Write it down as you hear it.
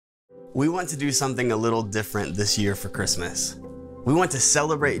We want to do something a little different this year for Christmas. We want to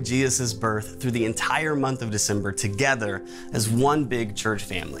celebrate Jesus' birth through the entire month of December together as one big church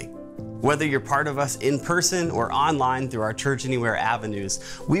family. Whether you're part of us in person or online through our Church Anywhere avenues,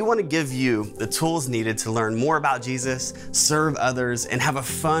 we want to give you the tools needed to learn more about Jesus, serve others, and have a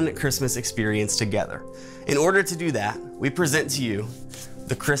fun Christmas experience together. In order to do that, we present to you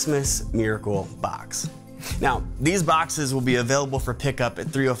the Christmas Miracle Box. Now, these boxes will be available for pickup at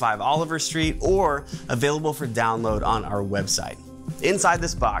 305 Oliver Street or available for download on our website. Inside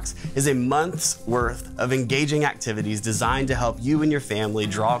this box is a month's worth of engaging activities designed to help you and your family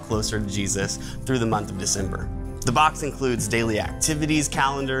draw closer to Jesus through the month of December. The box includes daily activities,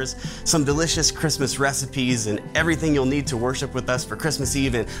 calendars, some delicious Christmas recipes, and everything you'll need to worship with us for Christmas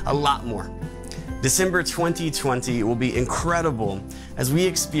Eve, and a lot more. December 2020 will be incredible as we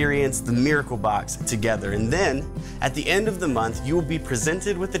experience the Miracle Box together. And then, at the end of the month, you will be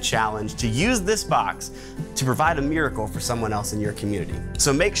presented with the challenge to use this box to provide a miracle for someone else in your community.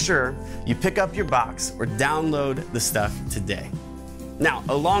 So make sure you pick up your box or download the stuff today. Now,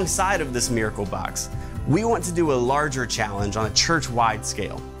 alongside of this Miracle Box, we want to do a larger challenge on a church-wide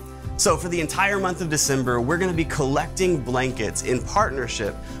scale. So for the entire month of December, we're going to be collecting blankets in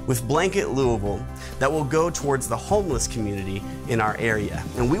partnership with Blanket Louisville that will go towards the homeless community in our area.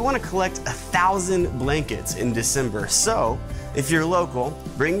 And we want to collect 1,000 blankets in December. So if you're local,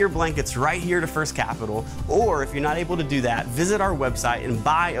 bring your blankets right here to First Capital, or if you're not able to do that, visit our website and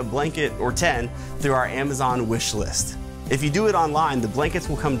buy a blanket or 10 through our Amazon wish list. If you do it online, the blankets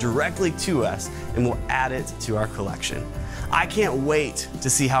will come directly to us and we'll add it to our collection. I can't wait to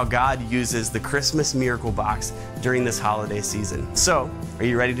see how God uses the Christmas Miracle Box during this holiday season. So, are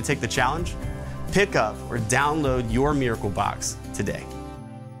you ready to take the challenge? Pick up or download your Miracle Box today.